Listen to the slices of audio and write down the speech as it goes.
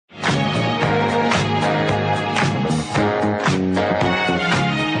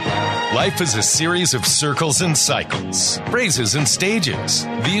Life is a series of circles and cycles, phrases and stages.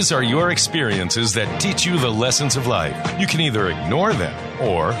 These are your experiences that teach you the lessons of life. You can either ignore them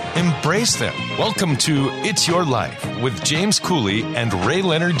or embrace them. Welcome to It's Your Life with James Cooley and Ray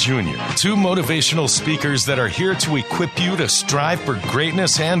Leonard Jr., two motivational speakers that are here to equip you to strive for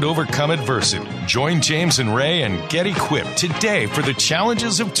greatness and overcome adversity. Join James and Ray and get equipped today for the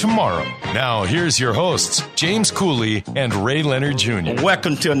challenges of tomorrow. Now, here's your hosts, James Cooley and Ray Leonard Jr.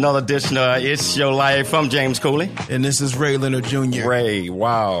 Welcome to another edition of It's Your Life. I'm James Cooley. And this is Ray Leonard Jr. Ray,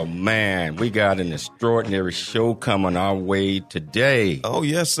 wow, man, we got an extraordinary show coming our way today. Oh,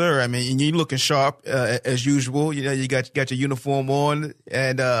 yes, sir. I mean, you're looking sharp as usual. You know, you got your uniform on,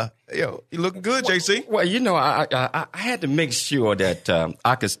 and you're looking good, JC. Well, you know, I had to make sure that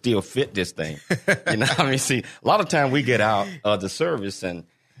I could still fit this thing. You know, I mean, see, a lot of time we get out of the service and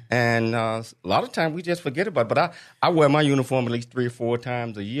a lot of time we just forget about it. But I wear my uniform at least 3 or 4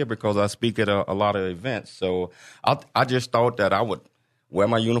 times a year because I speak at a lot of events. So I just thought that I would wear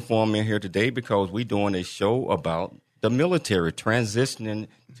my uniform in here today because we're doing a show about the military transitioning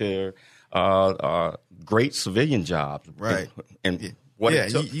to great civilian jobs. Right. And what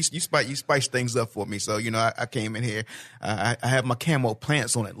you spice things up for me. So, you know, I came in here. I have my camo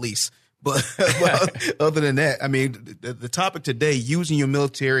pants on at least. But other than that, I mean, the topic today, using your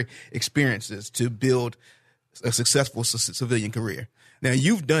military experiences to build a successful civilian career. Now,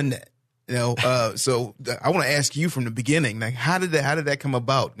 you've done that. You know, so I want to ask you from the beginning, like, how did that come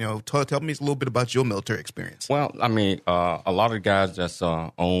about? You know, tell me a little bit about your military experience. Well, I mean, a lot of the guys that's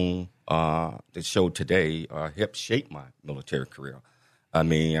on the show today helped shape my military career. I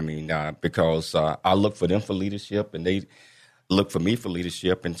mean, because I look for them for leadership, and they look for me for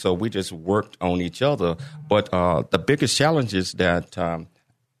leadership, and so we just worked on each other. But the biggest challenge is that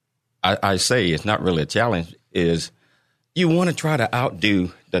I say it's not really a challenge, is you want to try to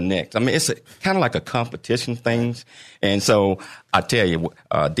outdo the next. I mean, it's kind of like a competition thing. And so I tell you,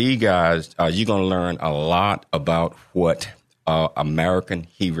 these guys, you're going to learn a lot about what American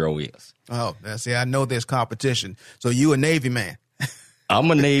hero is. Oh, see, I know there's competition. So you a Navy man.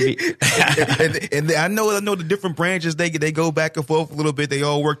 I'm a Navy. and I know the different branches, they go back and forth a little bit. They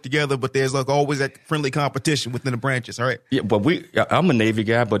all work together, but there's like always that friendly competition within the branches, all right? Yeah, but I'm a Navy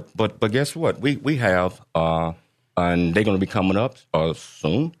guy, but guess what? We have, and they're going to be coming up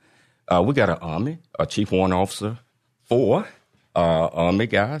soon. We got an Army, a Chief Warrant Officer, 4 Army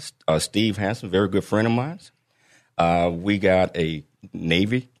guys. Steve Hansen, very good friend of mine. We got a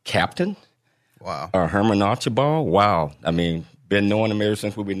Navy captain. Wow. Herman Archibald. Wow. I mean, been knowing him ever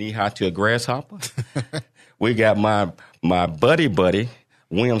since we were knee-high to a grasshopper. We got my buddy,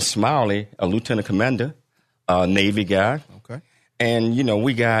 William Smiley, a lieutenant commander, Navy guy. Okay. And, you know,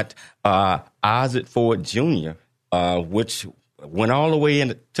 we got Isaac Ford Jr., which went all the way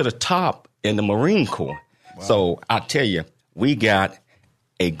to the top in the Marine Corps. Wow. So I tell you, we got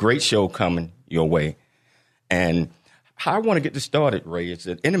a great show coming your way. And how I want to get this started, Ray, is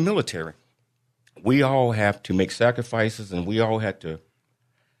that in the military, we all have to make sacrifices, and we all have to,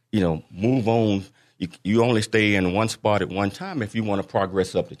 you know, move on. You only stay in one spot at one time if you want to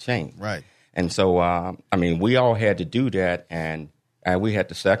progress up the chain. Right. And so, I mean, we all had to do that, and we had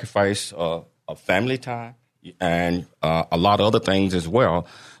to sacrifice a family time and a lot of other things as well.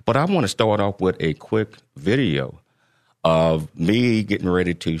 But I want to start off with a quick video of me getting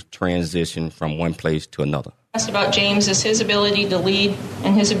ready to transition from one place to another. Asked about James is his ability to lead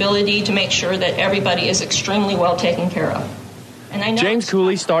and his ability to make sure that everybody is extremely well taken care of. And I know James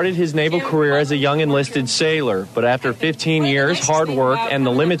Cooley started his naval career as a young enlisted sailor, but after 15 years, hard work, and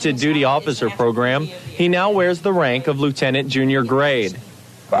the limited duty officer program, he now wears the rank of lieutenant junior grade.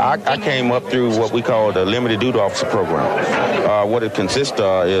 I came up through what we call the limited duty officer program. What it consists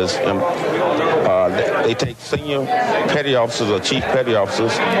of is they take senior petty officers or chief petty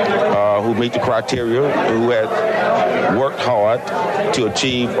officers who meet the criteria, who have worked hard to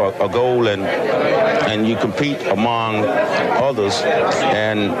achieve a goal, and you compete among others,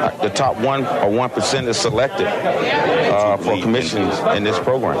 and the top 1 or 1% is selected for commissions in this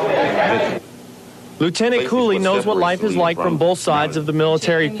program. Lieutenant Cooley knows what life is like from both sides of the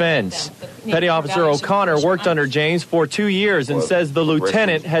military fence. Petty Officer O'Connor worked under James for 2 years and says the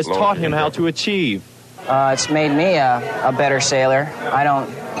lieutenant has taught him how to achieve. It's made me a better sailor. I don't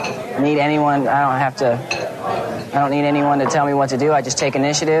need anyone. I don't need anyone to tell me what to do. I just take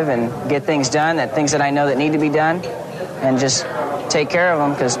initiative and get things done, things that I know that need to be done, and just take care of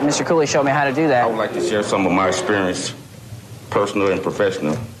them because Mr. Cooley showed me how to do that. I would like to share some of my experience, personal and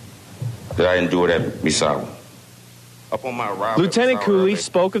professional, that I endured at Misawa. Upon my arrival, Lieutenant Cooley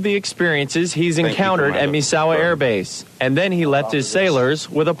spoke of the experiences he's encountered at Misawa Air Base, and then he left his sailors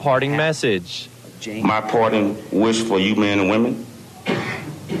with a parting message. My parting wish for you men and women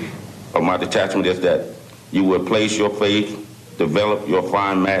of my detachment is that you will place your faith, develop your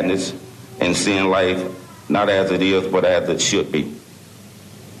fine madness, and seeing life not as it is, but as it should be.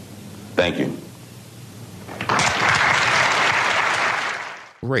 Thank you.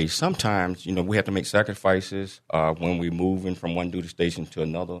 Ray, sometimes, we have to make sacrifices when we're moving from one duty station to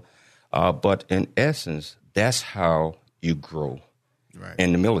another. But in essence, that's how you grow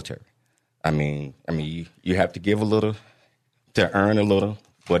in the military. I mean, you have to give a little to earn a little,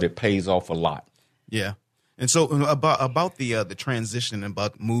 but it pays off a lot. Yeah. And so about the transition,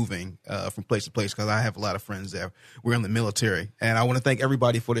 about moving from place to place, because I have a lot of friends that were in the military, and I want to thank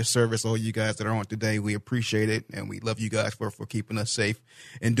everybody for their service. All you guys that are on today, we appreciate it, and we love you guys for keeping us safe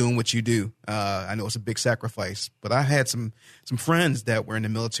and doing what you do. I know it's a big sacrifice, but I had some friends that were in the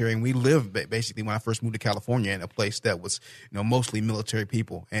military, and we lived basically when I first moved to California in a place that was mostly military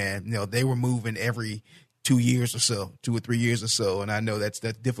people, and they were moving every 2 years or so, 2 or 3 years or so. And I know that's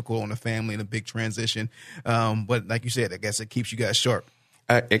difficult on a family and a big transition. But like you said, I guess it keeps you guys sharp.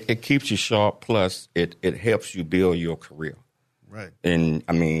 It keeps you sharp. Plus it helps you build your career. Right. And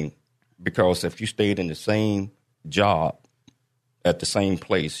because if you stayed in the same job at the same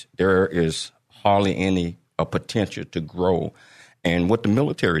place, there is hardly any potential to grow. And what the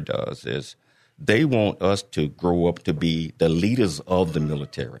military does is they want us to grow up to be the leaders of the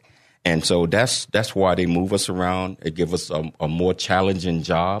military. And so that's why they move us around. They give us a more challenging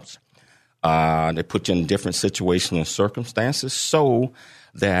jobs. They put you in different situations and circumstances so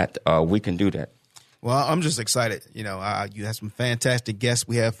that we can do that. Well, I'm just excited. You have some fantastic guests.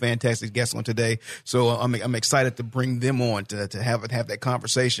 We have fantastic guests on today. So I'm excited to bring them on to have that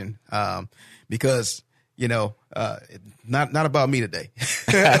conversation because, not about me today.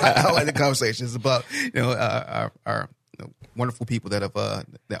 I like the conversation. It's about, our wonderful people that have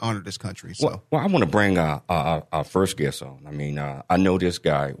that honored this country. So, well I want to bring our first guest on. I know this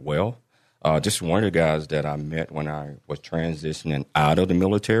guy well. Just one of the guys that I met when I was transitioning out of the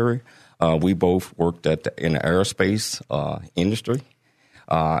military. We both worked in the aerospace industry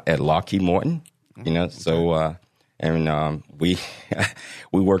at Lockheed Martin. So we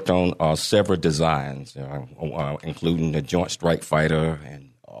worked on several designs, including the Joint Strike Fighter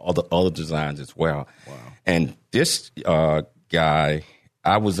and other designs as well. Wow. And this guy,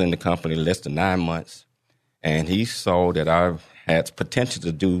 I was in the company less than 9 months, and he saw that I had potential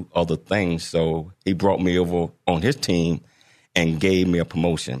to do other things, so he brought me over on his team and gave me a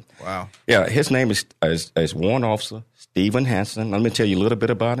promotion. Wow. Yeah, his name is Warrant Officer Steven Hansen. Let me tell you a little bit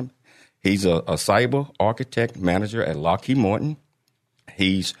about him. He's a cyber architect manager at Lockheed Martin.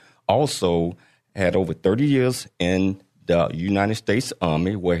 He's also had over 30 years in the United States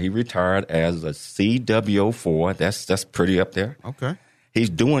Army, where he retired as a CWO4. That's pretty up there. Okay. He's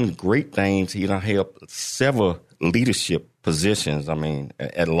doing great things. He done held several leadership positions.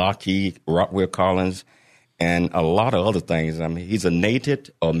 At Lockheed, Rockwell Collins, and a lot of other things. He's a native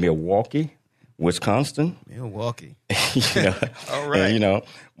of Milwaukee, Wisconsin. Milwaukee. All right. And,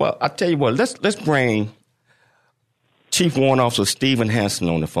 well, I tell you what. Let's bring Chief Warrant Officer Steven Hansen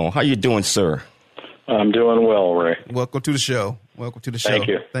on the phone. How you doing, sir? I'm doing well, Ray. Welcome to the show. Thank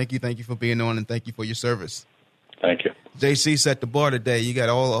you. Thank you for being on, and thank you for your service. Thank you. JC set the bar today. You got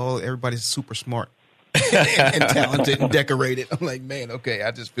everybody's super smart and talented and decorated. I'm like, man, okay,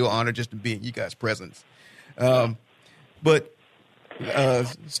 I just feel honored just to be in you guys' presence. But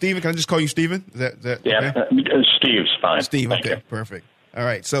Steven, can I just call you Steven? Is that yeah? Okay? Steve's fine. Steve, Thank okay, you. Perfect. All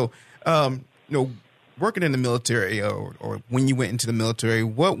right, so working in the military, or when you went into the military,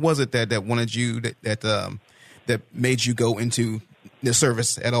 what was it that wanted you that made you go into the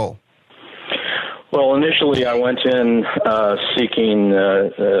service at all? Well, initially I went in seeking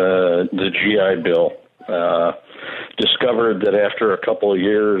the GI Bill. Discovered that after a couple of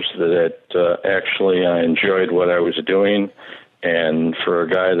years that actually I enjoyed what I was doing, and for a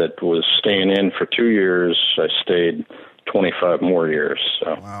guy that was staying in for 2 years, I stayed 25 more years.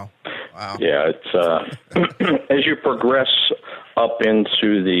 So, wow. Yeah, it's as you progress up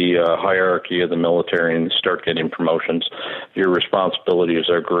into the hierarchy of the military and start getting promotions, your responsibilities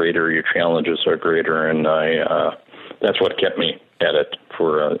are greater, your challenges are greater, and that's what kept me at it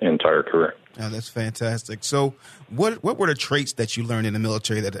for an entire career. Oh, that's fantastic. So what were the traits that you learned in the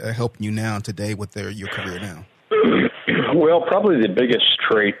military that are helping you now today with your career now? Well, probably the biggest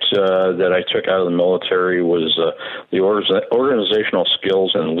trait that I took out of the military was the organizational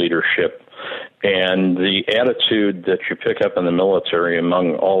skills and leadership And the attitude that you pick up in the military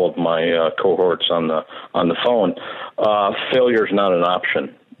among all of my cohorts on the phone, failure is not an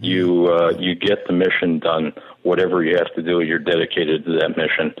option. You get the mission done. Whatever you have to do, you're dedicated to that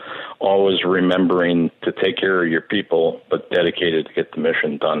mission. Always remembering to take care of your people, but dedicated to get the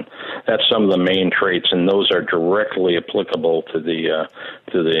mission done. That's some of the main traits, and those are directly applicable to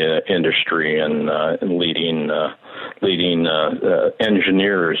the industry and leading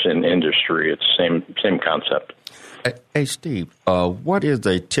engineers in industry. It's the same concept. Hey, Steve, what is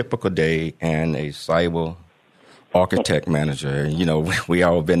a typical day and a cyber architect manager? You know, we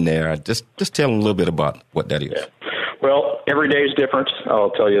all been there. Just tell them a little bit about what that is. Yeah. Well, every day is different. I'll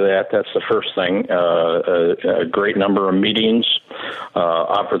tell you that. That's the first thing. A great number of meetings,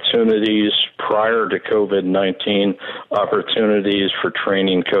 opportunities prior to COVID-19, opportunities for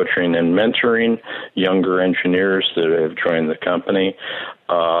training, coaching, and mentoring younger engineers that have joined the company.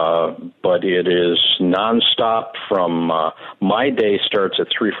 But it is nonstop from my day starts at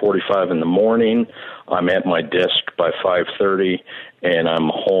 3:45 in the morning. I'm at my desk by 5:30, and I'm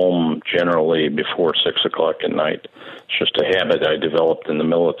home generally before 6 o'clock at night. It's just a habit I developed in the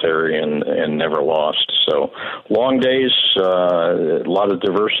military and never lost. So long days, a lot of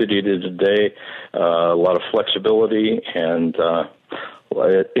diversity to the day, a lot of flexibility, and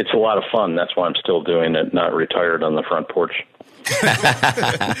it's a lot of fun. That's why I'm still doing it, not retired on the front porch.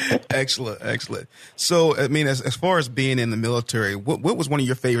 Excellent. So, I mean, as far as being in the military, what was one of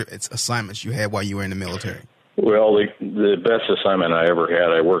your favorite assignments you had while you were in the military? Well, the best assignment I ever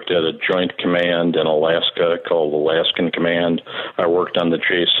had, I worked at a joint command in Alaska called Alaskan Command. I worked on the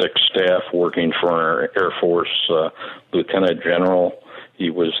J6 staff working for our Air Force Lieutenant General. He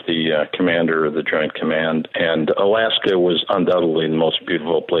was the commander of the Joint Command, and Alaska was undoubtedly the most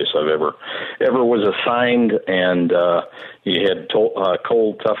beautiful place I've ever was assigned. And you had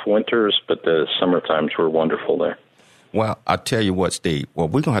cold, tough winters, but the summer times were wonderful there. Well, I tell you what, Steve. Well,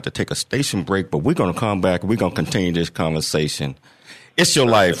 we're gonna have to take a station break, but we're gonna come back and we're gonna continue this conversation. It's Your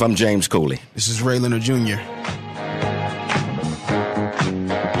Life. I'm James Cooley. This is Ray Leonard Jr.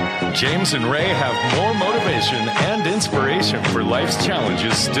 James and Ray have more motivation and inspiration for life's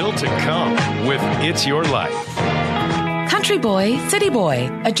challenges still to come with It's Your Life. Country Boy, City Boy,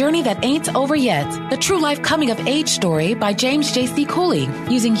 a journey that ain't over yet. The true life coming of age story by James J.C. Cooley.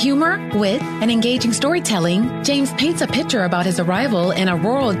 Using humor, wit, and engaging storytelling, James paints a picture about his arrival in a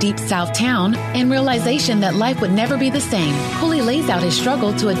rural deep South town and realization that life would never be the same. Cooley lays out his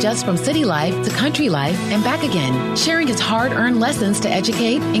struggle to adjust from city life to country life and back again, sharing his hard-earned lessons to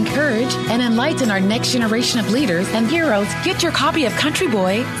educate, encourage, and enlighten our next generation of leaders and heroes. Get your copy of Country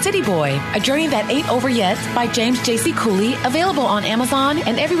Boy, City Boy, a journey that ain't over yet by James J.C. Cooley, available on Amazon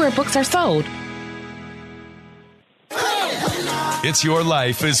and everywhere books are sold. It's Your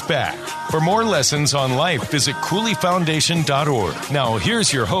Life is back. For more lessons on life, visit CooleyFoundation.org. Now,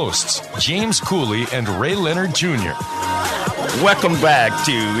 here's your hosts, James Cooley and Ray Leonard Jr. Welcome back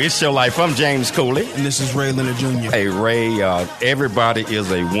to It's Your Life. I'm James Cooley. And this is Ray Leonard Jr. Hey, Ray, everybody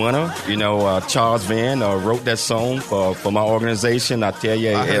is a winner. You know, Charles Venn wrote that song for my organization. I tell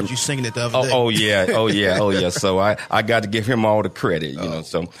you. I heard you singing it the other day. Oh, yeah. So I got to give him all the credit, you know.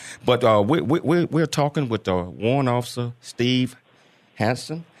 So, but we're talking with the warrant officer, Steve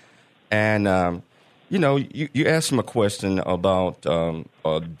Hansen. And, you know, you asked him a question about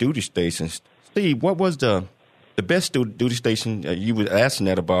duty stations. Steve, what was the best duty station you were asking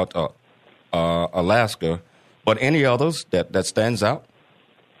that about Alaska, but any others that stands out?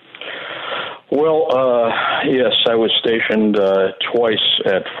 Well, yes, I was stationed twice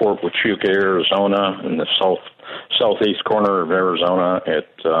at Fort Huachuca, Arizona, in the southeast corner of Arizona. It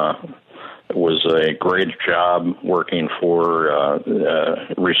was a great job working for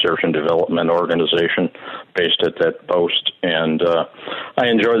a research and development organization based at that post, and I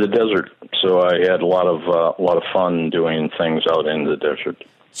enjoy the desert. So I had a lot of fun doing things out in the desert.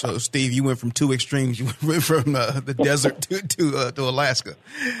 So, Steve, you went from two extremes. You went from the desert to Alaska.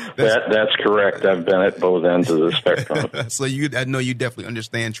 That's correct. I've been at both ends of the spectrum. So I know you definitely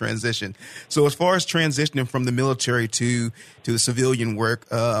understand transition. So as far as transitioning from the military to the civilian work,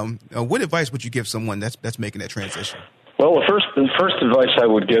 what advice would you give someone that's making that transition? Well, the first advice I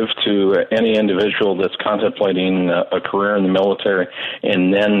would give to any individual that's contemplating a career in the military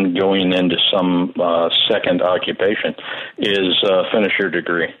and then going into some second occupation is finish your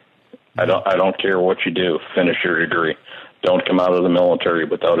degree. I don't care what you do. Finish your degree. Don't come out of the military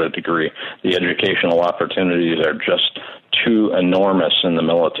without a degree. The educational opportunities are just too enormous in the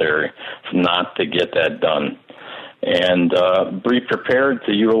military not to get that done. And be prepared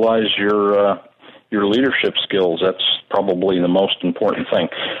to utilize your your leadership skills. That's probably the most important thing.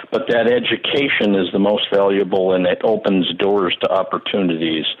 But that education is the most valuable, and it opens doors to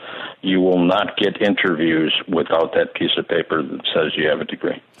opportunities. You will not get interviews without that piece of paper that says you have a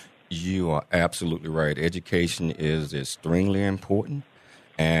degree. You are absolutely right. Education is extremely important.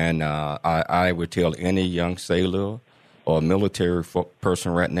 And I would tell any young sailor or military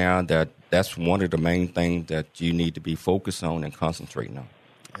person right now that that's one of the main things that you need to be focused on and concentrating on.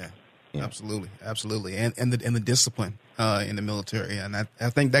 Yeah. Absolutely. And the discipline in the military. And I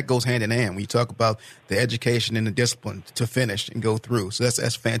think that goes hand in hand when you talk about the education and the discipline to finish and go through. So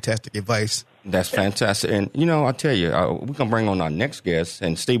that's fantastic advice. That's fantastic. And, I tell you, we're going to bring on our next guest.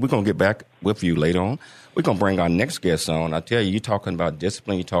 And, Steve, we're going to get back with you later on. We're going to bring our next guest on. I tell you, you're talking about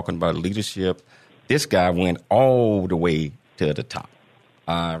discipline. You're talking about leadership. This guy went all the way to the top.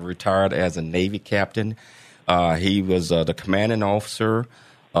 Retired as a Navy captain. He was the commanding officer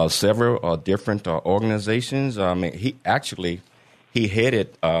of several different organizations. He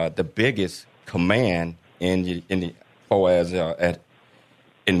headed the biggest command in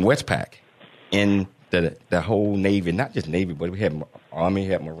Westpac in the whole Navy, not just Navy, but we had Army,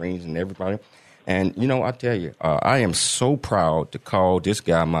 had Marines, and everybody. And I tell you, I am so proud to call this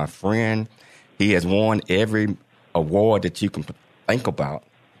guy my friend. He has won every award that you can think about.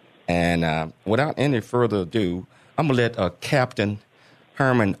 And without any further ado, I'm gonna let Captain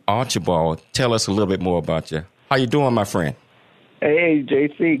Herman Archibald tell us a little bit more about you. How you doing, my friend? Hey,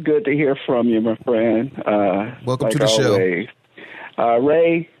 JC, good to hear from you, my friend. Welcome to the show.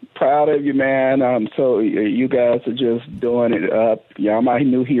 Ray, proud of you, man. So you guys are just doing it up. Y'all my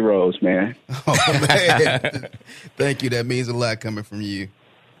new heroes, man. Oh, man. Thank you. That means a lot coming from you.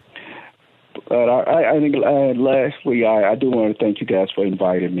 But I think lastly, I do want to thank you guys for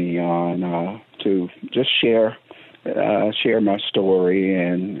inviting me on to just share my story.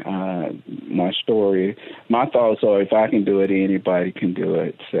 And my thoughts are, if I can do it, anybody can do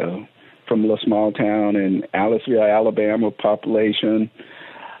it. So from a little small town in Aliceville, Alabama, population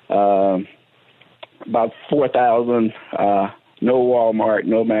about 4,000, no Walmart,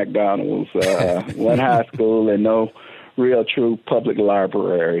 no McDonald's, one high school, and no real true public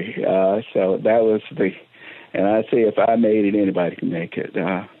library. So that was and I say if I made it, anybody can make it.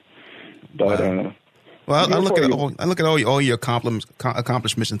 Wow. Well, I look at all your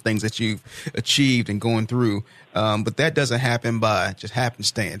accomplishments and things that you've achieved and going through, but that doesn't happen by just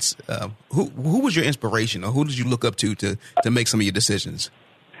happenstance. Who was your inspiration, or who did you look up to make some of your decisions?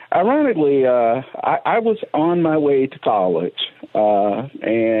 Ironically, I was on my way to college,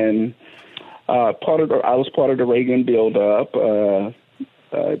 and I was part of the Reagan build-up.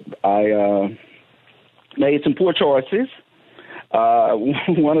 I made some poor choices.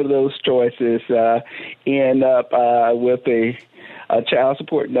 One of those choices ended up with a child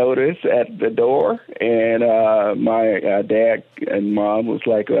support notice at the door, and my dad and mom was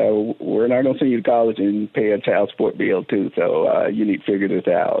like, we're not going to send you to college and pay a child support bill too, so you need to figure this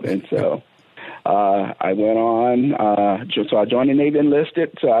out. And so I went on, so I joined the Navy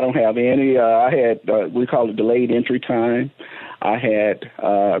enlisted, so I don't have any, I had, we call it delayed entry time. I had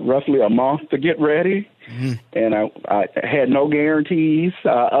roughly a month to get ready. Mm-hmm. And I had no guarantees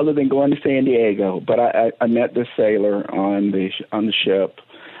other than going to San Diego. But I met this sailor on the ship.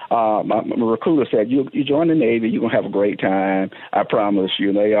 My recruiter said, "You join the Navy, you're gonna have a great time. I promise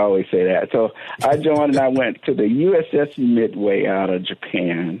you." They always say that. So I joined, and I went to the USS Midway out of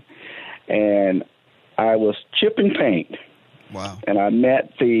Japan, and I was chipping paint. Wow. And I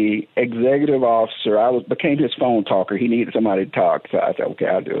met the executive officer. Became his phone talker. He needed somebody to talk, so I said, okay,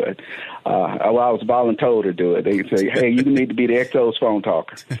 I'll do it. I was voluntold to do it. They say, hey, you need to be the XO's phone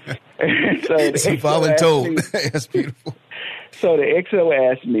talker. And so voluntold. That's beautiful. So the XO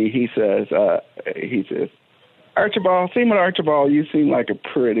asked me, he says, Seaman Archibald, you seem like a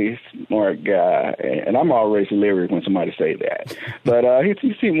pretty smart guy. And I'm always hilarious when somebody say that. But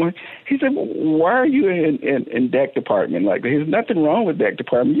he said, why are you in deck department? Like, there's nothing wrong with deck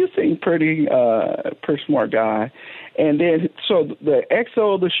department. You seem pretty smart guy. And then, so the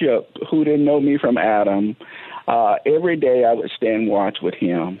XO of the ship, who didn't know me from Adam, every day I would stand watch with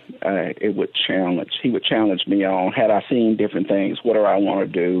him. He would challenge me on, had I seen different things, what do I want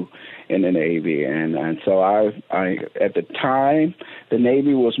to do in the Navy? And so I at the time, the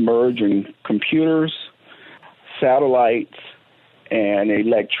Navy was merging computers, satellites, and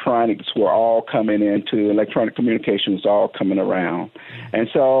electronics were all coming into, electronic communications all coming around. And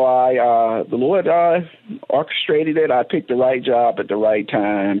so the Lord orchestrated it. I picked the right job at the right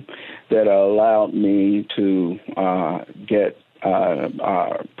time that allowed me to get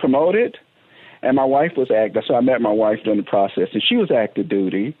promoted. And my wife was active, so I met my wife during the process, and she was active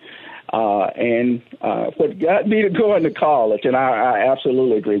duty. And what got me to go into college, and I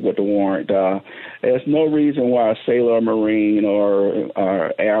absolutely agree with the warrant, there's no reason why a sailor, or Marine, or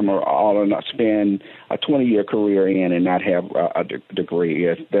airman ought to not spend a 20-year career in and not have a degree.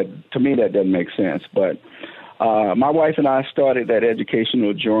 To me, that doesn't make sense. But my wife and I started that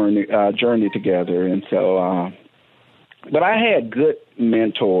educational journey together, and so. But I had good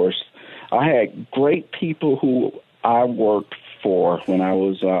mentors. I had great people who I worked for when I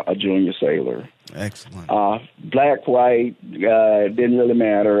was a junior sailor. Excellent. Black, white, didn't really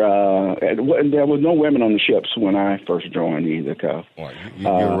matter. There was no women on the ships when I first joined either. Well,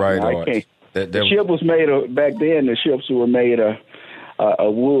 you're right, Art. The ship was made of, back then the ships were made of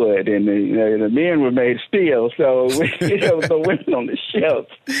wood, and the men were made of steel, so there was no women on the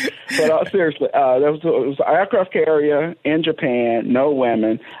ships. But seriously, there was an aircraft carrier in Japan, no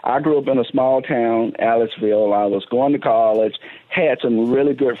women. I grew up in a small town, Aliceville. I was going to college, had some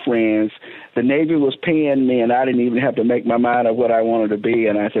really good friends. The Navy was paying me, and I didn't even have to make my mind up what I wanted to be,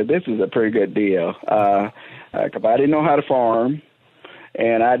 and I said, this is a pretty good deal. 'Cause I didn't know how to farm,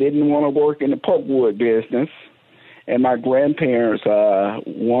 and I didn't want to work in the pulpwood business. And my grandparents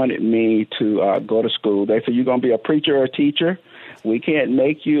wanted me to go to school. They said, you're going to be a preacher or a teacher. We can't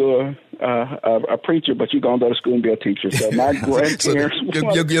make you a preacher, but you're going to go to school and be a teacher. So my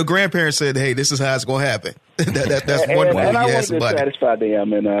grandparents... your grandparents said, hey, this is how it's going to happen. That's wonderful. And I wanted to satisfy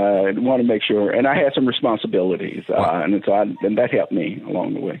them and want to make sure. And I had some responsibilities, and that helped me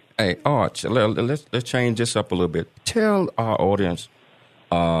along the way. Hey, Arch, let's change this up a little bit. Tell our audience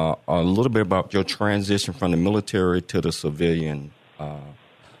a little bit about your transition from the military to the civilian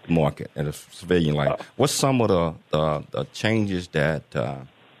market and the civilian life. What's some of the changes that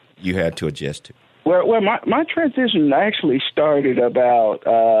you had to adjust to? Well, my transition actually started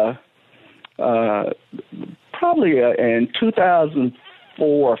about probably in 2004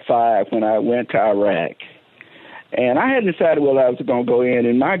 or 5 when I went to Iraq. And I hadn't decided whether I was going to go in,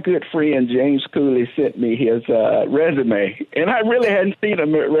 and my good friend James Cooley sent me his resume. And I really hadn't seen a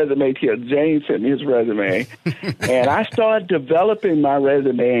resume till James sent me his resume. And I started developing my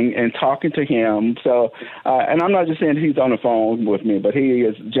resume and talking to him. So, and I'm not just saying he's on the phone with me, but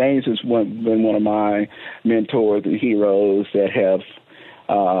James has been one of my mentors and heroes that have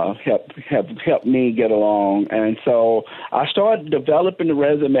helped me get along. And so I started developing the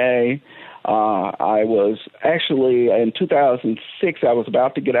resume. I was actually, in 2006, I was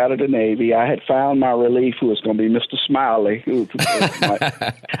about to get out of the Navy. I had found my relief, who was going to be Mr. Smiley.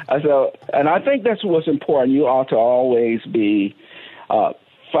 And I think that's what's important. You ought to always be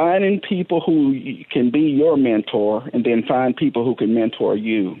finding people who can be your mentor, and then find people who can mentor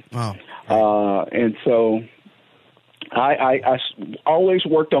you. Wow. And so I always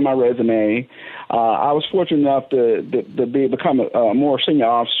worked on my resume. I was fortunate enough to become a more senior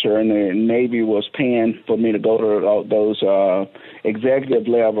officer, and the Navy was paying for me to go to those executive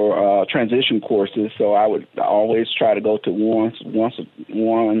level transition courses. So I would always try to go to one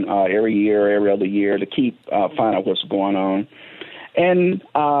every year, every other year to keep find out what's going on. And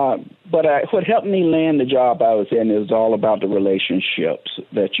but what helped me land the job I was in is all about the relationships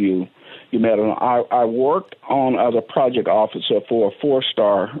that you met on. I worked on as a project officer for a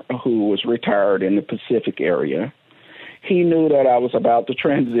 4-star who was retired in the Pacific area. He knew that I was about to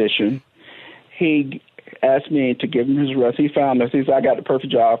transition. He asked me to give him his rest. He found us. He said, I got the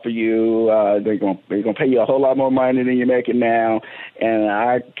perfect job for you. They're gonna pay you a whole lot more money than you're making now, and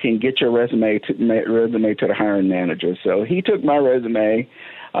I can get your resume to the hiring manager. So he took my resume,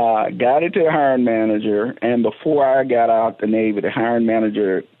 got it to the hiring manager, and before I got out the Navy, the hiring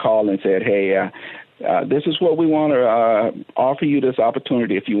manager called and said, hey, this is what we want to offer you this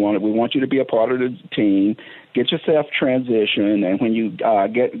opportunity if you want it. We want you to be a part of the team. Get yourself transitioned, and when you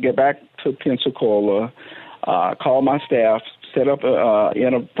get back to Pensacola, call my staff, set up a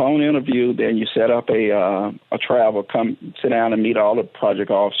phone interview, then you set up a travel, come sit down and meet all the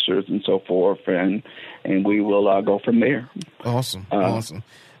project officers and so forth, and we will go from there. Awesome. Awesome.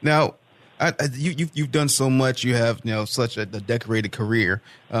 Now, you've done so much. You have such a decorated career.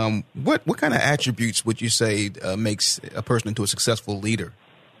 What kind of attributes would you say makes a person into a successful leader?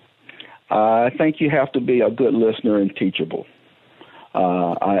 I think you have to be a good listener and teachable.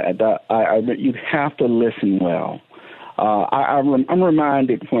 You have to listen well. I'm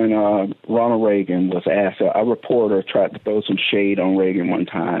reminded when Ronald Reagan was asked, a reporter tried to throw some shade on Reagan one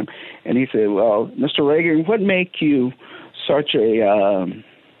time, and he said, well, Mr. Reagan, what make you such a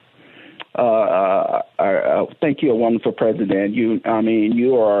think you're a wonderful president? You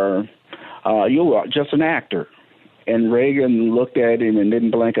are just an actor. And Reagan looked at him and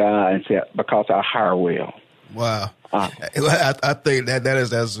didn't blink an eye and said, because I hire well. Wow. I think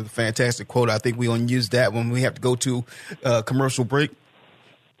that's a fantastic quote. I think we're going to use that when we have to go to commercial break.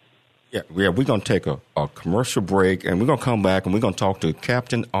 Yeah, we're going to take a commercial break, and we're going to come back, and we're going to talk to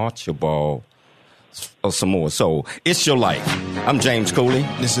Captain Archibald some more. So, it's your life. I'm James Cooley.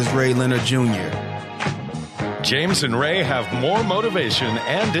 This is Ray Leonard Jr. James and Ray have more motivation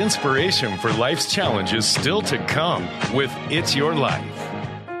and inspiration for life's challenges still to come with It's Your Life.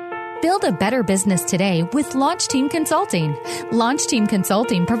 Build a better business today with Launch Team Consulting. Launch Team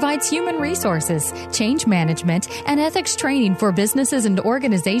Consulting provides human resources, change management, and ethics training for businesses and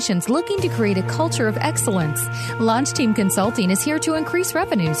organizations looking to create a culture of excellence. Launch Team Consulting is here to increase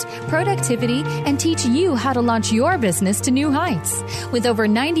revenues, productivity, and teach you how to launch your business to new heights. With over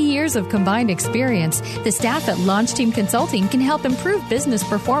 90 years of combined experience, the staff at Launch Team Consulting can help improve business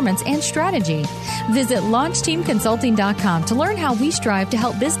performance and strategy. Visit LaunchTeamConsulting.com to learn how we strive to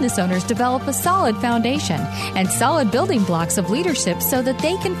help business owners develop a solid foundation and solid building blocks of leadership so that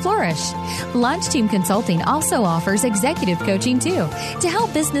they can flourish. Launch Team Consulting also offers executive coaching too to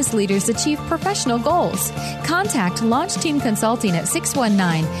help business leaders achieve professional goals. Contact Launch Team Consulting at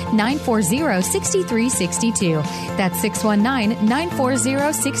 619-940-6362. That's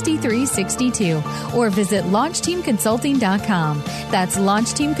 619-940-6362. Or visit LaunchTeamConsulting.com. That's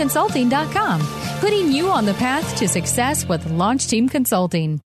LaunchTeamConsulting.com. Putting you on the path to success with Launch Team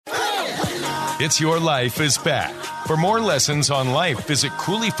Consulting. It's Your Life is back. For more lessons on life, visit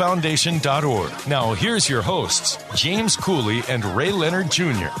CooleyFoundation.org. Now, here's your hosts, James Cooley and Ray Leonard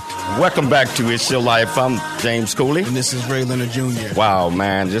Jr. Welcome back to It's Your Life. I'm James Cooley. And this is Ray Leonard Jr. Wow,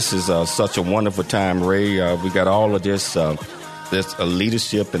 man, this is such a wonderful time, Ray. We got all of this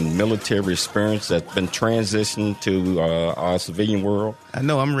leadership and military experience that's been transitioned to our civilian world. I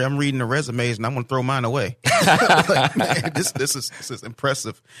know. I'm reading the resumes, and I'm going to throw mine away. Like, man, this is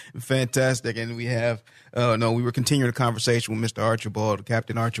impressive and fantastic. And we have we were continuing the conversation with Mr. Archibald,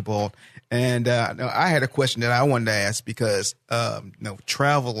 Captain Archibald, and I had a question that I wanted to ask because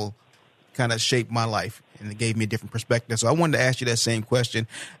travel kind of shaped my life. And it gave me a different perspective. So I wanted to ask you that same question.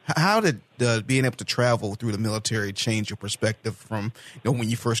 How did being able to travel through the military change your perspective from when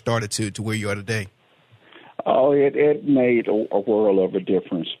you first started to where you are today? Oh, it made a world of a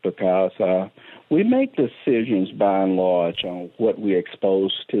difference because we make decisions by and large on what we're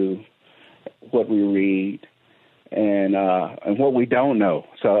exposed to, what we read, and what we don't know.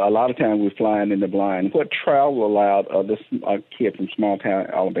 So a lot of times we're flying in the blind. What travel allowed this kid from small town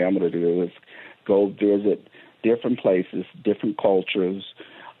Alabama to do is go visit different places, different cultures,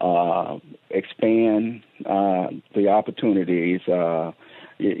 expand the opportunities.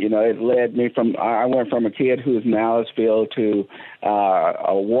 It led me I went from a kid who's in Aliceville to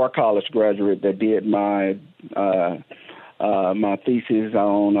a war college graduate that did my thesis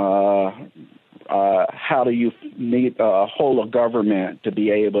on how do you need a whole of government to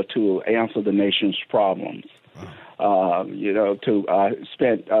be able to answer the nation's problems. I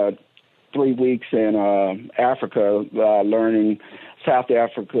spent 3 weeks in Africa learning South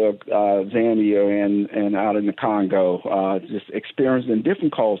Africa, Zambia, and out in the Congo, just experiencing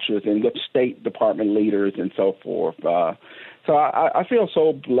different cultures and with State Department leaders and so forth. So I feel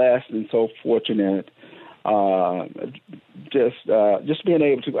so blessed and so fortunate just being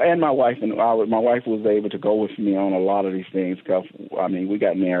able to, and my wife was able to go with me on a lot of these things because, we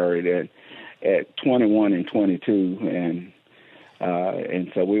got married at 21 and 22, and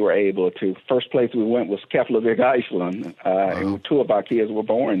so we were able to. First place we went was Keflavik, Iceland, and 2 of our kids were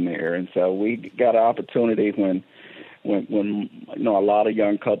born there. And so we got an opportunity when a lot of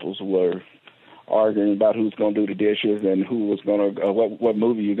young couples were arguing about who's going to do the dishes and who was going to what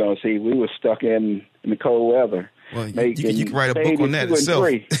movie you're going to see. We were stuck in the cold weather. Well, you can write a book on that itself.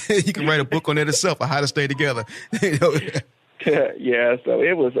 You can write a book on that itself on how to stay together. Yeah, so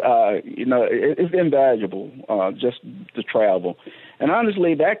it was, it's invaluable just to travel. And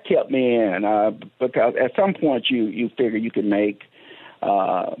honestly, that kept me in because at some point you figure you can make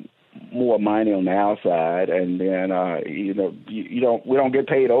more money on the outside, and then we don't get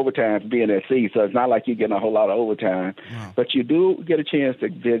paid overtime for being at sea, so it's not like you're getting a whole lot of overtime. Wow. But you do get a chance to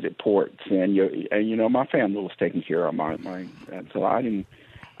visit ports, and my family was taking care of mine, so I didn't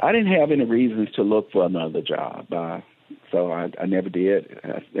have any reasons to look for another job. So I never did.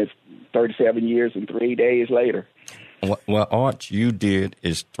 It's 37 years and 3 days later. Well, Arch, you did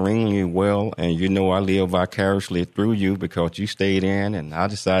extremely well, and I live vicariously through you because you stayed in, and I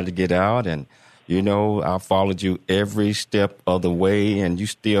decided to get out, and, I followed you every step of the way, and you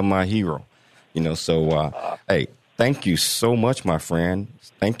still my hero. Hey, thank you so much, my friend.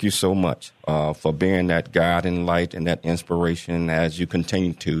 Thank you so much for being that guiding light and that inspiration as you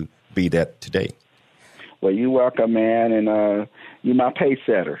continue to be that today. Well, you're welcome, man, and you're my pace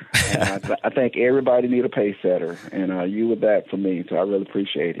setter. And I think everybody need a pace setter, and you were that for me, so I really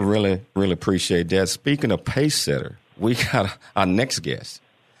appreciate it. Really, really appreciate that. Speaking of pace setter, we got our next guest,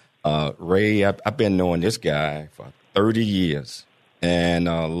 Ray. I've been knowing this guy for 30 years, and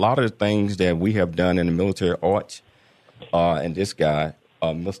a lot of the things that we have done in the military arch, and this guy,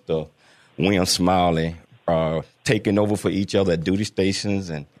 Mr. William Smiley, taking over for each other at duty stations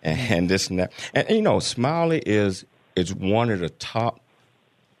and this and that. And you know, Smiley is one of the top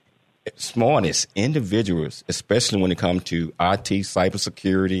smartest individuals, especially when it comes to IT,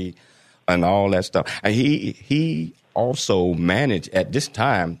 cybersecurity, and all that stuff. And he also managed at this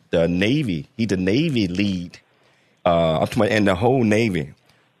time the Navy. He's the Navy lead, and the whole Navy.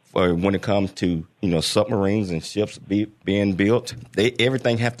 When it comes to, you know, submarines and ships being built,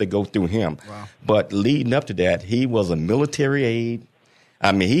 everything have to go through him. Wow. But leading up to that, he was a military aide.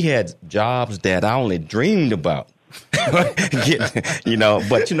 I mean, he had jobs that I only dreamed about. You know,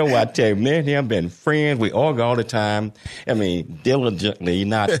 but you know what I tell you, me and him been friends. We argue all the time. I mean, diligently,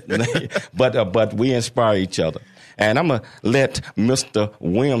 not, but we inspire each other. And I'm going to let Mr.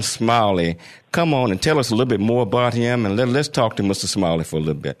 William Smiley come on and tell us a little bit more about him. And let's talk to Mr. Smiley for a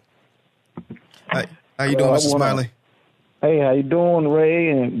little bit. Hi. How you doing, Mr. Smiley? Hey, how you doing,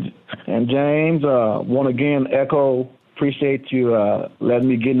 Ray and James? Want to again echo, appreciate you letting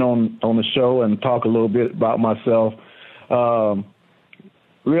me get on the show and talk a little bit about myself.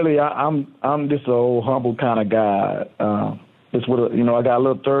 Really, I'm just an old, humble kind of guy. Just with I got a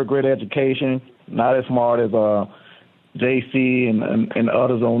little third grade education, not as smart as JC and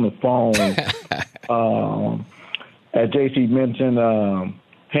others on the phone. As JC mentioned,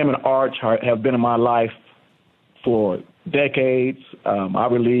 him and Arch have been in my life for decades. I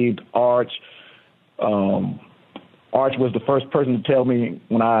relieved Arch. Arch was the first person to tell me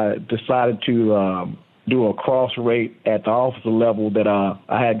when I decided to do a cross rate at the officer level that I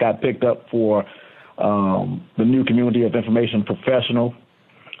had got picked up for the new Community of Information Professional.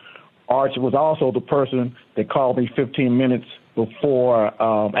 Arch was also the person that called me 15 minutes before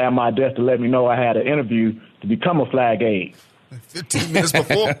at my desk to let me know I had an interview to become a flag aide. 15 minutes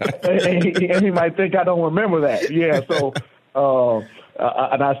before? and he might think I don't remember that. Yeah, so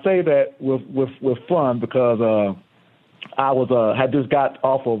and I say that with fun because I had just got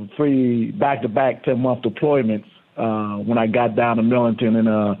off of 3 back-to-back 10-month deployments when I got down to Millington and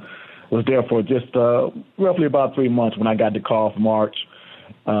was there for just roughly about 3 months when I got the call from Arch.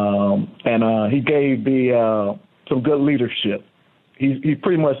 And he gave me some good leadership. He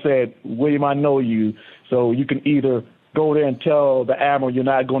pretty much said, William, I know you, so you can either go there and tell the Admiral you're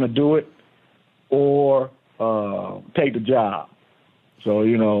not going to do it or take the job. So,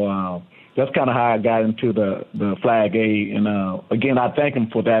 that's kind of how I got into the flag aid. And, again, I thank him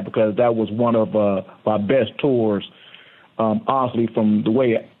for that because that was one of my best tours, honestly, from the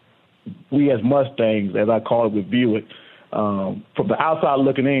way we as Mustangs, as I call it, would view it. From the outside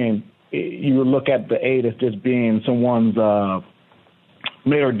looking in, you would look at the aide as just being someone's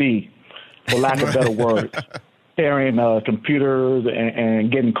mayor D, for lack of better words, carrying computers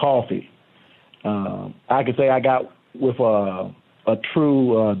and getting coffee. I could say I got with a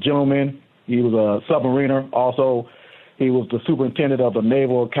true gentleman. He was a submariner. Also, he was the superintendent of the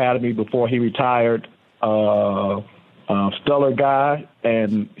Naval Academy before he retired. Stellar guy,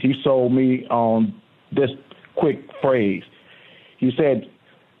 and he sold me on this quick phrase. He said,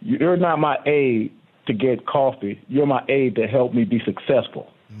 "You're not my aide to get coffee. You're my aide to help me be successful."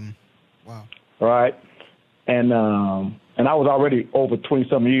 Wow. Right? And I was already over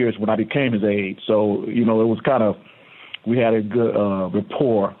 20-some years when I became his aide. So, it was kind of, we had a good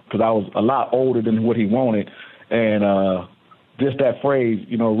rapport because I was a lot older than what he wanted. And just that phrase,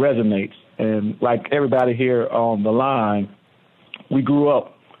 resonates. And like everybody here on the line, we grew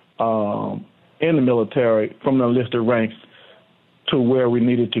up in the military from the enlisted ranks to where we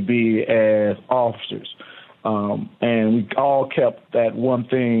needed to be as officers. And we all kept that one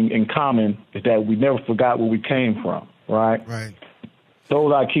thing in common, is that we never forgot where we came from, right? Right.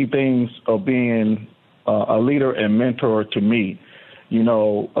 Those are key things of being a leader and mentor to me.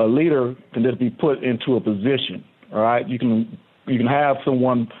 A leader can just be put into a position, all right? You can have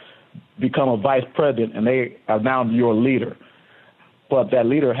someone become a vice president and they are now your leader. But that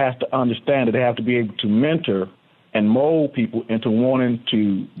leader has to understand that they have to be able to mentor and mold people into wanting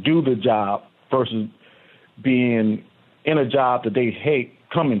to do the job versus being in a job that they hate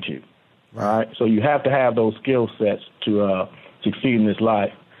coming to. Right. So you have to have those skill sets to succeed in this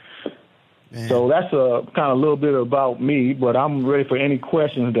life. Man. So that's kind of a little bit about me, but I'm ready for any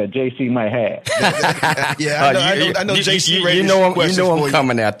questions that JC might have. I know JC ready. You know I'm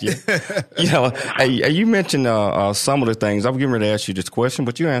coming at you. You mentioned some of the things. I'm getting ready to ask you this question,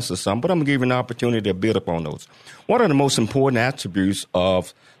 but you answered some. But I'm going to give you an opportunity to build upon those. What are the most important attributes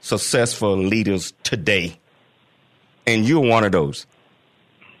of successful leaders today? And you're one of those.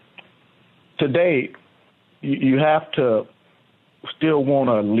 Today, you have to still want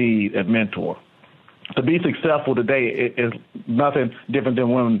to lead and mentor. To be successful today is nothing different than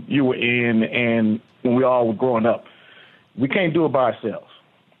when you were in and when we all were growing up. We can't do it by ourselves,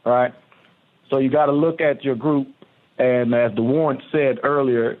 all right? So you got to look at your group, and as DeWarren said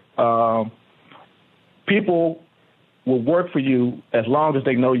earlier, people will work for you as long as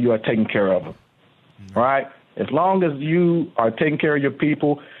they know you are taking care of them, all right? As long as you are taking care of your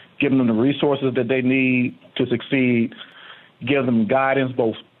people, giving them the resources that they need to succeed, give them guidance,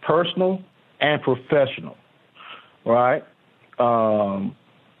 both personal and professional, right? They'll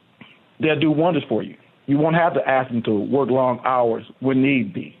do wonders for you. You won't have to ask them to work long hours when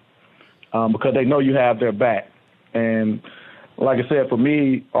need be, because they know you have their back. And like I said, for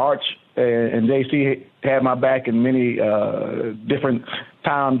me, Arch and JC had my back in many different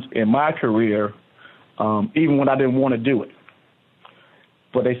times in my career, even when I didn't want to do it.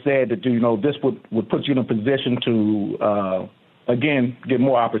 But they said that, this would put you in a position to, again, get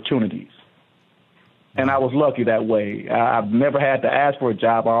more opportunities. And I was lucky that way. I've never had to ask for a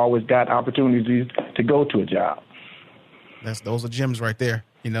job. I always got opportunities to go to a job. Those are gems right there.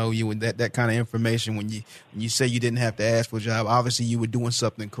 You with that kind of information, when you say you didn't have to ask for a job, obviously you were doing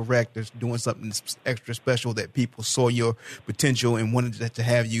something correct. There's doing something extra special that people saw your potential and wanted to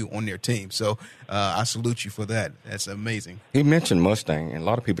have you on their team. So I salute you for that. That's amazing. He mentioned Mustang, and a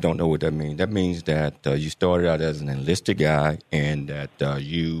lot of people don't know what that means. That means that you started out as an enlisted guy and that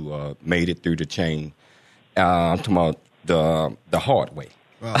you made it through the chain. I'm talking about the hard way,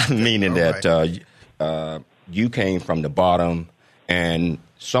 meaning that you came from the bottom and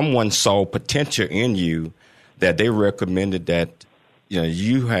someone saw potential in you that they recommended that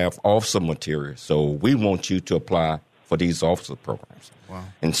you have officer material, so we want you to apply for these officer programs. Wow.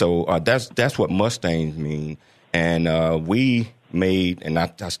 And so that's what Mustangs mean. And we made, and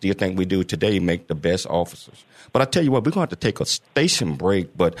I still think we do today, make the best officers. But I tell you what, we're going to have to take a station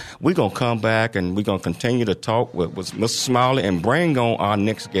break, but we're going to come back and we're going to continue to talk with Mr. Smiley and bring on our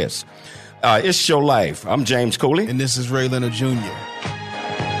next guest. It's Your Life. I'm James Cooley. And this is Ray Leonard Jr.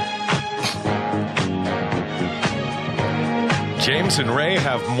 James and Ray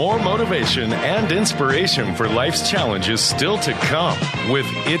have more motivation and inspiration for life's challenges still to come with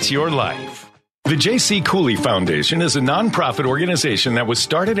It's Your Life. The J.C. Cooley Foundation is a nonprofit organization that was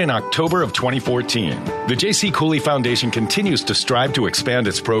started in October of 2014. The J.C. Cooley Foundation continues to strive to expand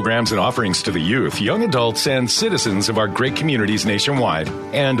its programs and offerings to the youth, young adults, and citizens of our great communities nationwide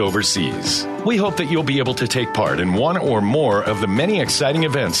and overseas. We hope that you'll be able to take part in one or more of the many exciting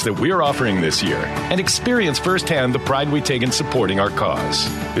events that we are offering this year and experience firsthand the pride we take in supporting our cause.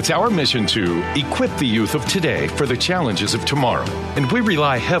 It's our mission to equip the youth of today for the challenges of tomorrow, and we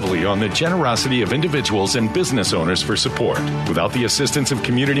rely heavily on the generosity of individuals and business owners for support. Without the assistance of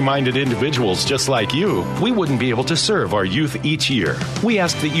community-minded individuals just like you, we wouldn't be able to serve our youth each year. We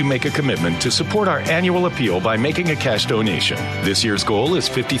ask that you make a commitment to support our annual appeal by making a cash donation. This year's goal is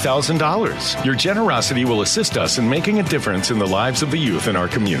 $50,000. Your generosity will assist us in making a difference in the lives of the youth in our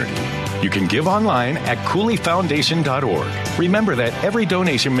community. You can give online at CooleyFoundation.org. Remember that every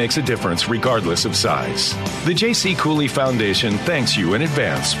donation makes a difference regardless of size. The J.C. Cooley Foundation thanks you in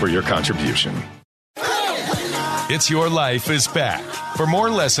advance for your contribution. It's Your Life is back. For more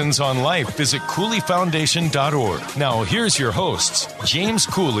lessons on life, visit CooleyFoundation.org. Now, here's your hosts, James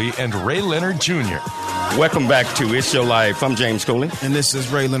Cooley and Ray Leonard Jr. Welcome back to It's Your Life. I'm James Cooley. And this is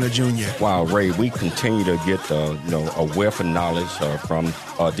Ray Leonard Jr. Wow, Ray, we continue to get a wealth of knowledge from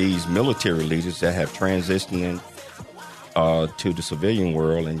these military leaders that have transitioned to the civilian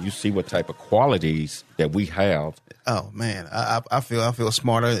world, and you see what type of qualities that we have. Oh man, I feel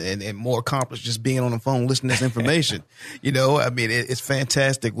smarter and more accomplished just being on the phone listening to this information. It's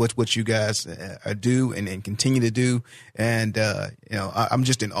fantastic what you guys do and continue to do, and I'm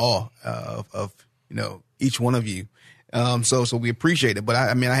just in awe of each one of you. So we appreciate it. But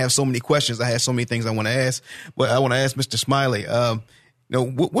I have so many questions. I have so many things I want to ask. But I want to ask Mr. Smiley.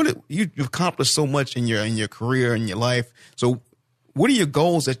 What you've accomplished so much in your career and your life. So what are your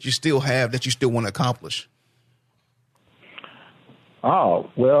goals that you still have that you still want to accomplish? Oh,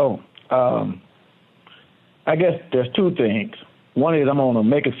 well, I guess there's two things. One is I'm going to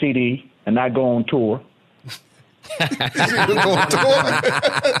make a CD and not go on tour.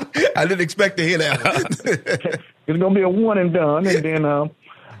 I didn't expect to hear that. It's going to be a one and done, and then I'm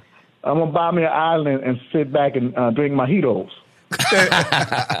going to buy me an island and sit back and drink mojitos.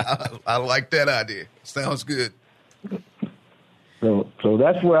 I like that idea. Sounds good. So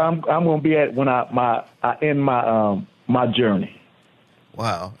that's where I'm going to be at when I end my journey.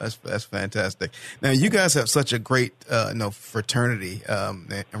 Wow, that's fantastic. Now you guys have such a great fraternity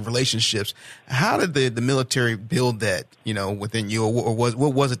and relationships. How did the military build that within you, or what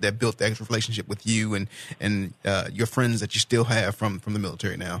was it that built that relationship with you and your friends that you still have from the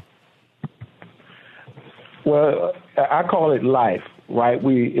military now? Well, I call it life, right?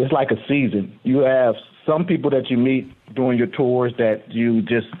 It's like a season. You have some people that you meet during your tours that you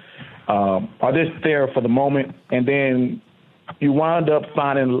just are just there for the moment, and then you wind up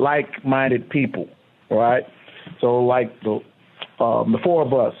finding like-minded people, right? So, like the four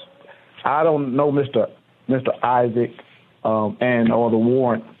of us, I don't know Mr. Isaac or the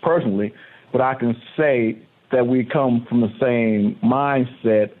Warrant personally, but I can say that we come from the same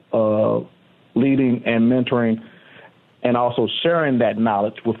mindset of leading and mentoring, and also sharing that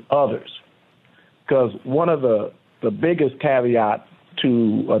knowledge with others. Because one of the biggest caveat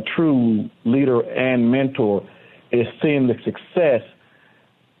to a true leader and mentor is seeing the success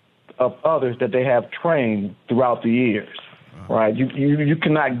of others that they have trained throughout the years, right? You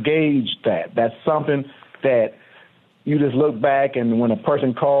cannot gauge that. That's something that you just look back, and when a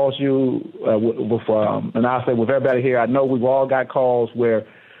person calls you, and I'll say with everybody here, I know we've all got calls where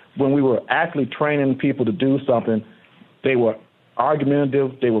when we were actually training people to do something, they were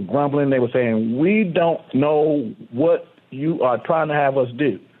argumentative, they were grumbling, they were saying, we don't know what you are trying to have us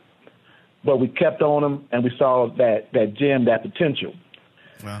do. But we kept on them, and we saw that gem, that potential.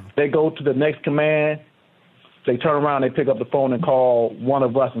 Wow. They go to the next command, they turn around, they pick up the phone and call one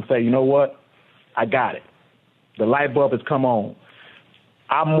of us and say, you know what, I got it. The light bulb has come on.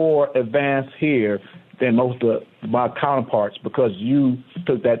 I'm more advanced here than most of my counterparts because you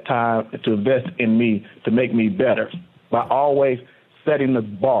took that time to invest in me to make me better by always setting the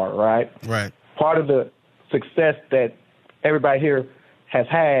bar, right? Right. Part of the success that everybody here has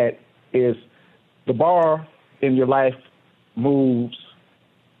had is the bar in your life moves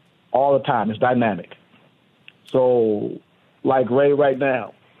all the time. It's dynamic. So, like Ray right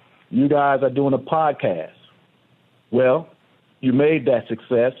now, you guys are doing a podcast. Well, you made that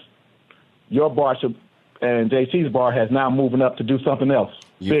success. Your bar and JC's bar has now moving up to do something else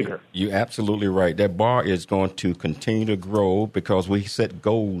bigger. You're absolutely right. That bar is going to continue to grow because we set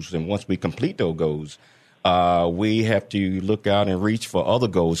goals, and once we complete those goals, we have to look out and reach for other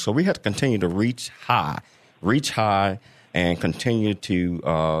goals. So we have to continue to reach high, and continue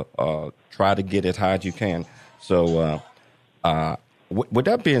to try to get as high as you can. So with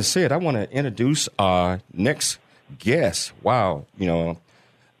that being said, I want to introduce our next guest. Wow,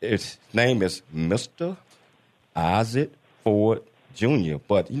 his name is Mr. Isaac Ford Jr.,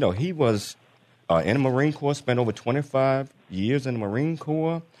 but, he was in the Marine Corps, spent over 25 years in the Marine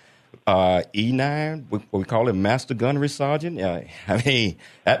Corps. E9, we call him Master Gunnery Sergeant.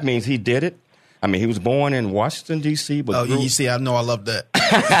 That means he did it. He was born in Washington, D.C. But you see, I know I love that.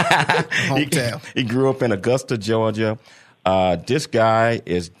 Hometown. He grew up in Augusta, Georgia. This guy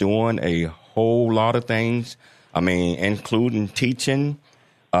is doing a whole lot of things, including teaching.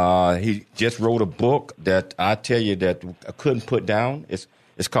 He just wrote a book that I tell you that I couldn't put down. It's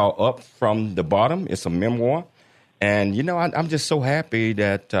called Up From the Bottom. It's a memoir. And, I'm just so happy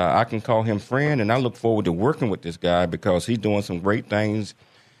that I can call him friend, and I look forward to working with this guy because he's doing some great things.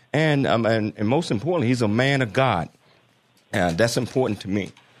 And most importantly, he's a man of God. And that's important to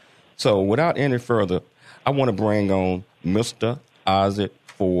me. So without any further, I want to bring on Mr. Isaac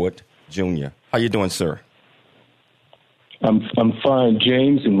Ford Jr. How you doing, sir? I'm fine,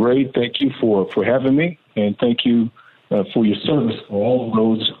 James and Ray. Thank you for having me, and thank you for your service for all of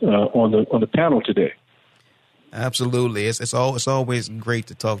those on the panel today. Absolutely, it's always great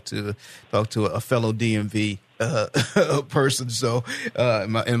to talk to a fellow DMV person. So,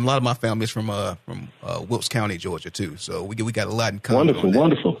 and a lot of my family is from Wilkes County, Georgia, too. So we got a lot in common.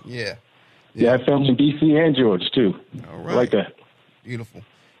 Wonderful. Yeah. I have family in DC and Georgia too. All right. I like that.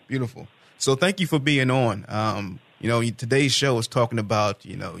 Beautiful. So thank you for being on. Today's show is talking about,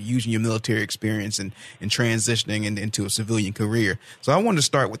 using your military experience and transitioning into a civilian career. So I wanted to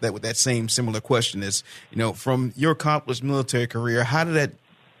start with that same similar question is, from your accomplished military career, how did that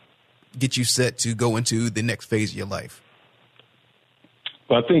get you set to go into the next phase of your life?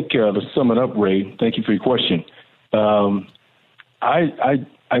 Well, I think to sum it up, Ray, thank you for your question.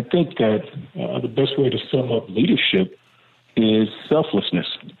 I think that the best way to sum up leadership is selflessness.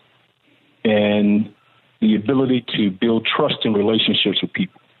 And the ability to build trust in relationships with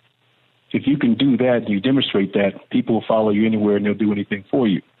people. If you can do that and you demonstrate that, people will follow you anywhere and they'll do anything for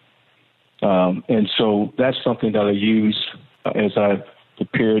you. And so that's something that I use as I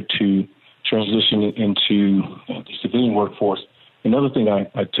prepared to transition into the civilian workforce. Another thing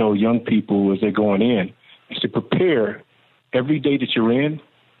I tell young people as they're going in is to prepare every day that you're in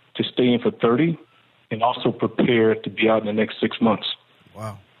to stay in for 30 and also prepare to be out in the next 6 months.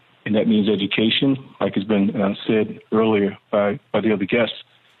 Wow. And that means education, like has been said earlier by the other guests.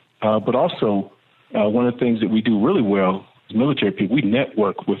 But also, one of the things that we do really well as military people, we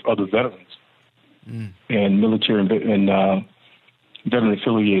network with other veterans and military and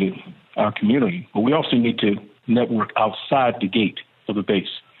veteran-affiliated community. But we also need to network outside the gate of the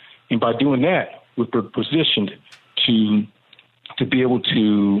base. And by doing that, we're positioned to be able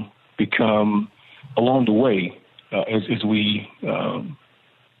to become, along the way, as we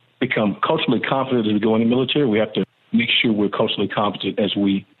become culturally competent as we go in the military, we have to make sure we're culturally competent as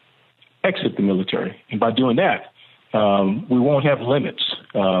we exit the military. And by doing that, we won't have limits,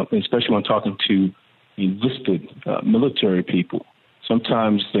 especially when talking to enlisted military people.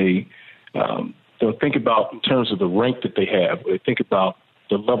 Sometimes they'll think about in terms of the rank that they have. They think about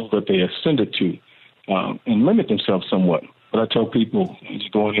the level that they ascended to and limit themselves somewhat. But I tell people, as you're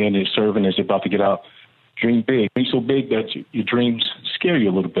going in and serving, as you're about to get out, dream big. Dream so big that your dreams scare you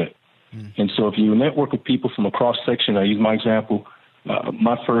a little bit. And so if you network with people from a cross-section, I use my example,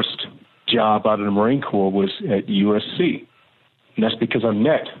 my first job out of the Marine Corps was at USC. And that's because I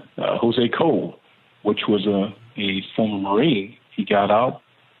met Jose Cole, which was a former Marine. He got out,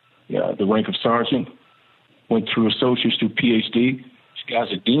 the rank of sergeant, went through associates through PhD. This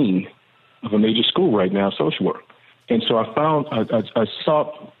guy's a dean of a major school right now, social work. And so I found, I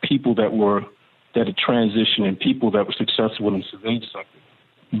sought people that had transitioned and people that were successful in the civilian sector.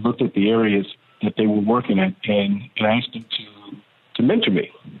 And looked at the areas that they were working at and asked them to mentor me.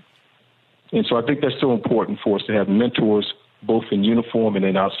 And so I think that's so important for us to have mentors both in uniform and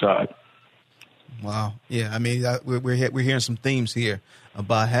then outside. Wow. Yeah. I mean, we're hearing some themes here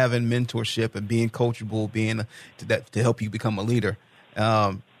about having mentorship and being coachable, being to help you become a leader.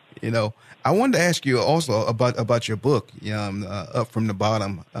 I wanted to ask you also about your book, Up From the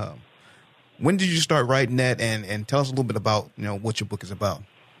Bottom. When did you start writing that? And tell us a little bit about, what your book is about.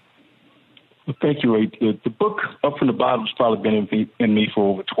 Well, thank you, Ray. The book Up From the Bottom has probably been in me for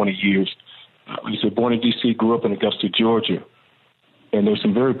over 20 years. I was born in D.C., grew up in Augusta, Georgia. And there were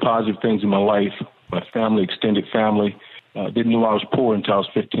some very positive things in my life. My family, extended family, didn't know I was poor until I was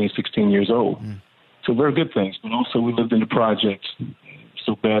 15, 16 years old. So very good things. But also we lived in the projects.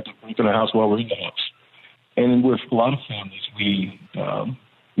 So bad to break in the house while we're in the house. And with a lot of families,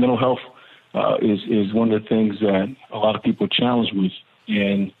 mental health is one of the things that a lot of people are challenged with.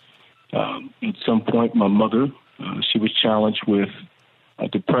 And at some point, my mother, she was challenged with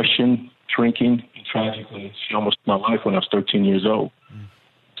depression, drinking, and tragically, she almost took my life when I was 13 years old.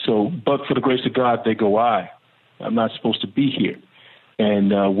 So, but for the grace of God, there go I. I'm not supposed to be here.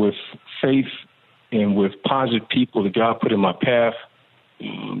 And with faith and with positive people that God put in my path,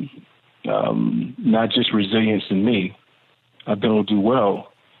 not just resilience in me, I've been able to do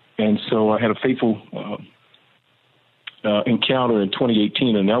well. And so I had a faithful encounter in 2018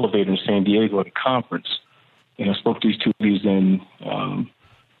 in an elevator in San Diego at a conference. And I spoke to these two ladies, and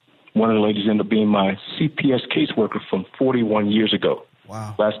one of the ladies ended up being my CPS caseworker from 41 years ago.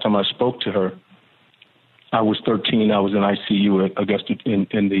 Wow. Last time I spoke to her, I was 13. I was in ICU at Augusta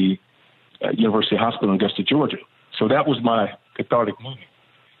in the University Hospital in Augusta, Georgia. So that was my cathartic moment.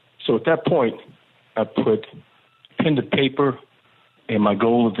 So at that point, I put pen to paper, and my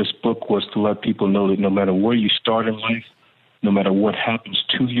goal of this book was to let people know that no matter where you start in life, no matter what happens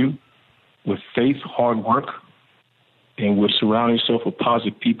to you, with faith, hard work, and with surrounding yourself with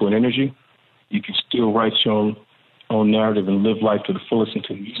positive people and energy, you can still write your own narrative and live life to the fullest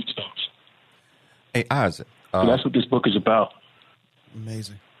until the music stops. Hey, Isaac. So that's what this book is about.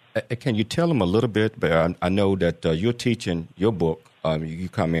 Amazing. Can you tell them a little bit? But I know that you're teaching your book. You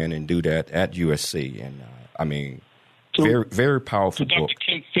come in and do that at USC, and very, very powerful so book. Dr.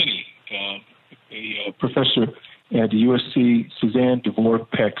 Kate Finney, a professor at the USC Suzanne DeVore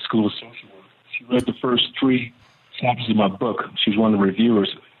Peck School of Social Work, she read the first 3 chapters of my book. She was one of the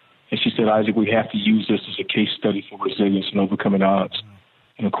reviewers, and she said, "Isaac, we have to use this as a case study for resilience and overcoming odds."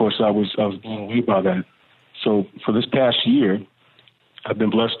 And of course, I was blown away by that. So for this past year, I've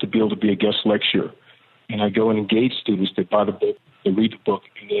been blessed to be able to be a guest lecturer, and I go and engage students that buy the book, they read the book,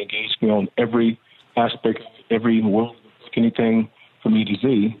 and they engage me on every aspect, every word, anything from E to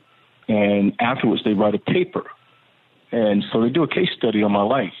Z. And afterwards, they write a paper. And so they do a case study on my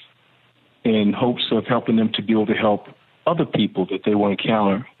life. in hopes of helping them to be able to help other people that they will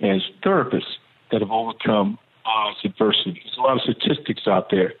encounter as therapists that have overcome odds, adversity. There's a lot of statistics out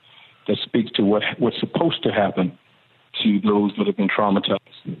there that speaks to what's supposed to happen to those that have been traumatized,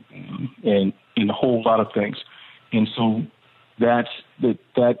 and in a whole lot of things. And so that's the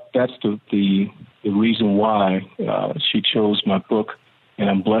reason why she chose my book, and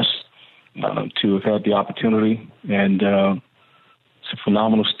I'm blessed to have had the opportunity. And it's a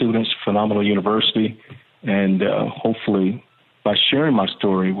phenomenal students, phenomenal university, and hopefully by sharing my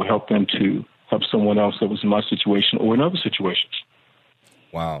story will help them to help someone else that was in my situation or in other situations.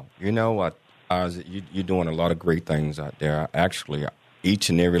 Wow. You know what, you're doing a lot of great things out there. Actually, each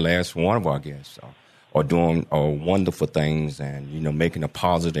and every last one of our guests are doing wonderful things and, you know, making a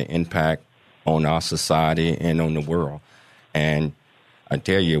positive impact on our society and on the world. And I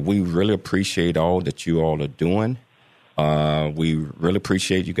tell you, we really appreciate all that you all are doing. We really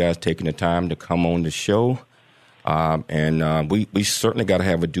appreciate you guys taking the time to come on the show. And we certainly got to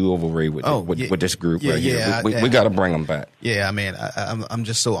have a do-over, Ray, with this group right here. We got to bring them back. Yeah, I mean, I'm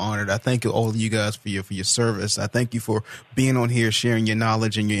just so honored. I thank all of you guys for your service. I thank you for being on here, sharing your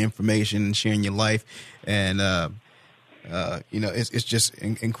knowledge and your information, and sharing your life. And you know, it's just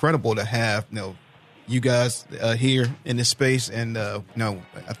incredible to have, you know, you guys here in this space, and you know,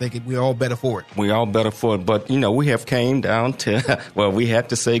 I think we're all better for it. We all better for it, but you know, we have came down to we had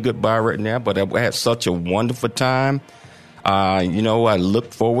to say goodbye right now. But I had such a wonderful time. You know, I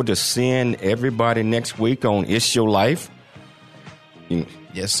look forward to seeing everybody next week on It's Your Life.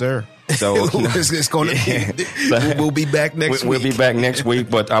 Yes, sir. So it's going to be. We'll be back next week. We'll be back next week.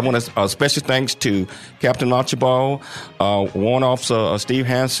 But I want to special thanks to Captain Archibald, Warrant Officer Steve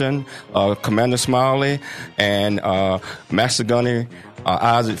Hansen, Commander Smiley, and Master Gunner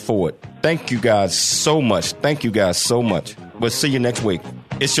Isaac Ford. Thank you guys so much. We'll see you next week.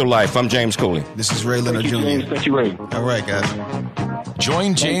 It's Your Life. I'm James Cooley. This is Ray Leonard Jr. Thank you, Ray. All right, guys.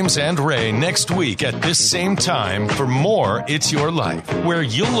 Join James and Ray next week at this same time for more It's Your Life, where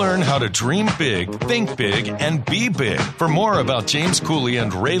you'll learn how to dream big, think big, and be big. For more about James Cooley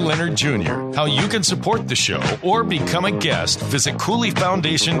and Ray Leonard Jr., how you can support the show, or become a guest, visit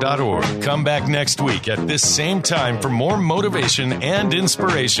CooleyFoundation.org. Come back next week at this same time for more motivation and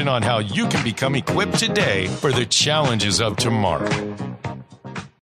inspiration on how you can become equipped today for the challenges of tomorrow.